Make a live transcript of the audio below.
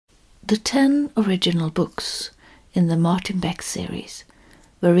The 10 original books in the Martin Beck series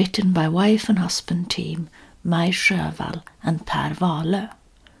were written by wife and husband team Maj Sjöwall and Per Wahlöö.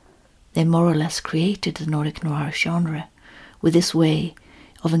 They more or less created the Nordic Noir genre with this way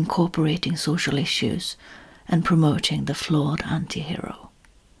of incorporating social issues and promoting the flawed anti-hero.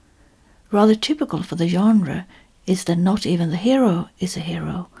 Rather typical for the genre is that not even the hero is a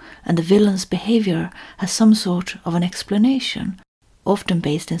hero, and the villain's behavior has some sort of an explanation, often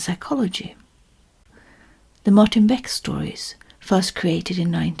based in psychology. The Martin Beck stories, first created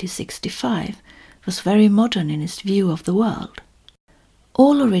in 1965, was very modern in its view of the world.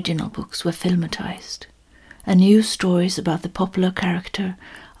 All original books were filmatized, and new stories about the popular character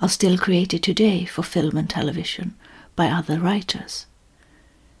are still created today for film and television by other writers.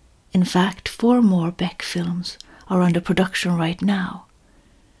 In fact, 4 more Beck films are under production right now.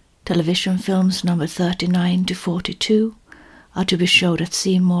 Television films number 39 to 42 are to be showed at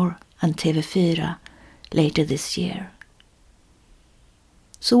Seymour and TV4 later this year.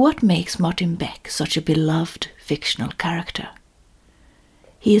 So what makes Martin Beck such a beloved fictional character?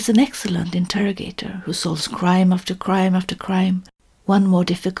 He is an excellent interrogator who solves crime after crime after crime, one more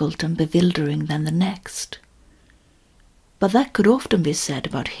difficult and bewildering than the next. But that could often be said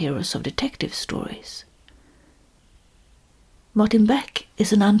about heroes of detective stories. Martin Beck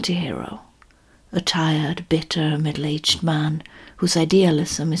is an anti-hero, a tired, bitter, middle-aged man whose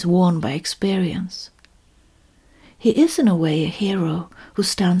idealism is worn by experience. He is in a way a hero who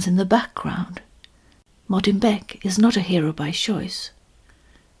stands in the background. Martin Beck is not a hero by choice.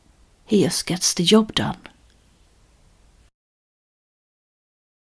 He just gets the job done.